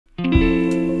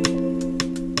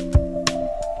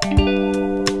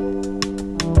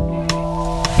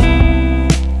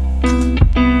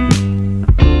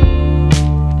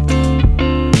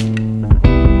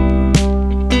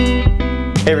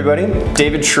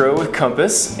David Tro with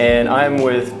Compass, and I'm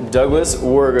with Douglas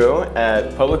Wargo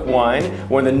at Public Wine,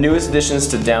 one of the newest additions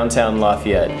to downtown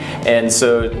Lafayette. And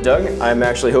so, Doug, I'm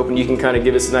actually hoping you can kind of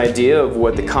give us an idea of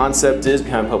what the concept is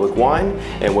behind Public Wine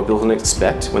and what people can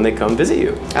expect when they come visit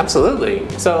you. Absolutely.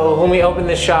 So when we opened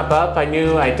this shop up, I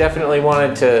knew I definitely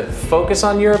wanted to focus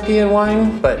on European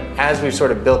wine, but as we've sort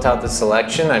of built out the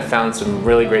selection, I found some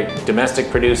really great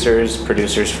domestic producers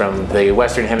from the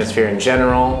Western Hemisphere in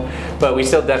general, but we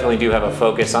still definitely do have a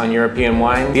focus on European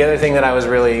wine. The other thing that was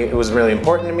really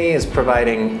important to me is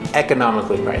providing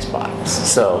economically priced bottles.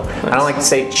 So nice. I don't like to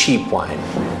say cheap wine,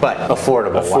 but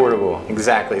affordable wine.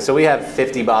 Exactly. So we have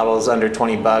 50 bottles under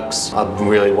 20 bucks, a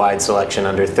really wide selection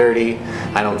under 30.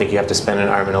 I don't think you have to spend an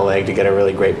arm and a leg to get a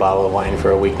really great bottle of wine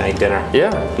for a weeknight dinner.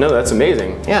 Yeah, no, that's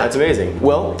amazing. Yeah, that's amazing.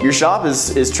 Well, your shop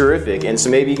is terrific, and so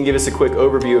maybe you can give us a quick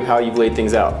overview of how you've laid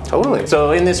things out. Totally.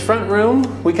 So in this front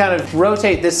room, we kind of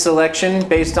rotate this selection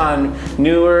based on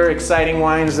newer, exciting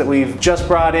wines that we've just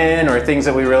brought in or things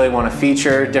that we really want to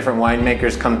feature. Different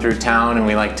winemakers come through town and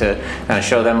we like to kind of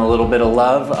show them a little bit of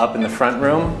love up in the front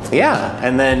room. Yeah,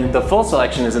 and then the full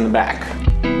selection is in the back.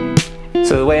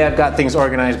 So the way I've got things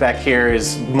organized back here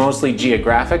is mostly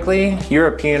geographically.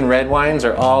 European red wines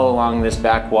are all along this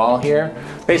back wall here,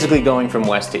 basically going from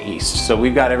west to east. So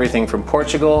we've got everything from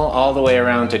Portugal all the way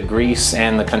around to Greece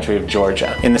and the country of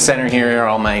Georgia. In the center here are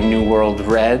all my New World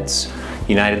reds,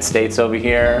 United States over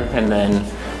here, and then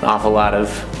an awful lot of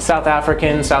South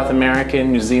African, South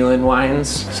American, New Zealand wines.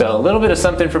 So a little bit of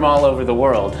something from all over the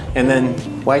world. And then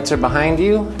whites are behind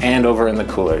you and over in the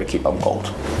cooler to keep them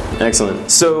cold. Excellent.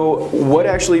 So what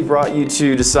actually brought you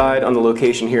to decide on the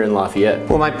location here in Lafayette?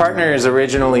 Well, my partner is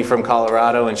originally from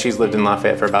Colorado and she's lived in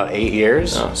Lafayette for about 8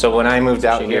 years. Oh. So when I moved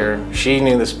out here, she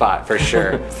knew the spot for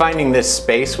sure. Finding this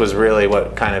space was really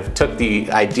what kind of took the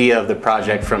idea of the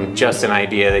project from just an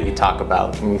idea that you talk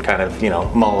about and kind of, you know,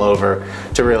 mull over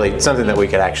to really something that we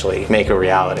could actually make a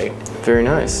reality. Very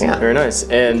nice. Yeah. Very nice.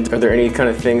 And are there any kind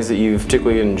of things that you've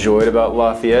particularly enjoyed about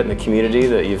Lafayette and the community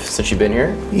that since you've been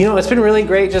here? You know, it's been really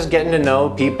great just getting to know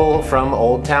people from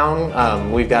Old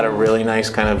Town. We've got a really nice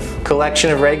kind of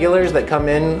collection of regulars that come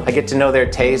in. I get to know their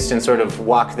taste and sort of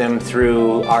walk them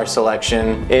through our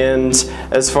selection. And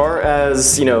as far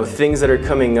as, you know, things that are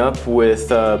coming up with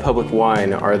Public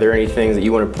Wine, are there any things that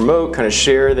you want to promote, kind of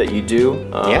share that you do?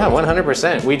 Yeah,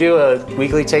 100%. We do a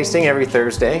weekly tasting every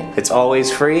Thursday. It's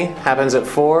always free. Happens at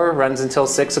 4, runs until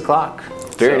 6 o'clock.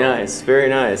 Very nice, very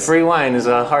nice. Free wine is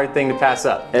a hard thing to pass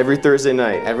up. Every Thursday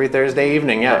night. Every Thursday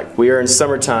evening, yeah. We are in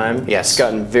summertime. Yes. It's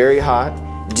gotten very hot.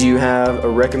 Do you have a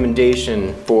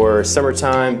recommendation for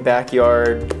summertime,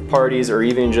 backyard parties, or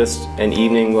even just an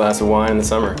evening glass of wine in the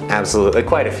summer? Absolutely,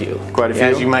 quite a few. Quite a few?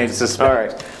 As you might suspect. All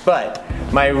right. But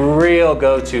my real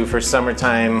go-to for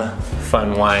summertime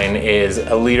fun wine is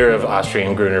a liter of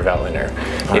Austrian Gruner Veltliner.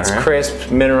 It's crisp,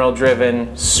 mineral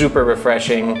driven, super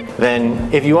refreshing.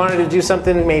 Then if you wanted to do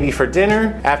something maybe for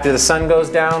dinner, after the sun goes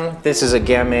down, this is a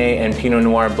Gamay and Pinot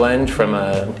Noir blend from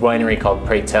a winery called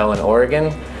Pretel in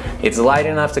Oregon. It's light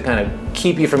enough to kind of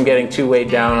keep you from getting too weighed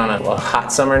down on a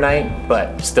hot summer night,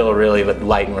 but still really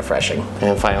light and refreshing.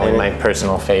 And finally, my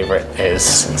personal favorite is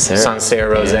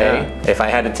Sancerre Rosé. Yeah. If I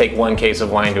had to take one case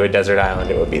of wine to a desert island,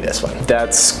 it would be this one.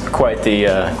 That's quite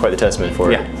the testament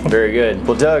for it. Yeah. Very good.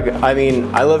 Well, Doug, I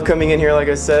mean, I love coming in here, like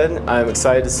I said. I'm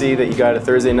excited to see that you got a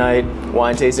Thursday night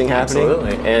wine tasting happening.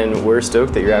 Absolutely. And we're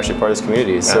stoked that you're actually part of this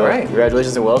community. So all right.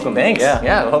 Congratulations and welcome. Thanks.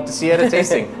 Yeah. I hope to see you at a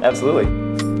tasting. Absolutely.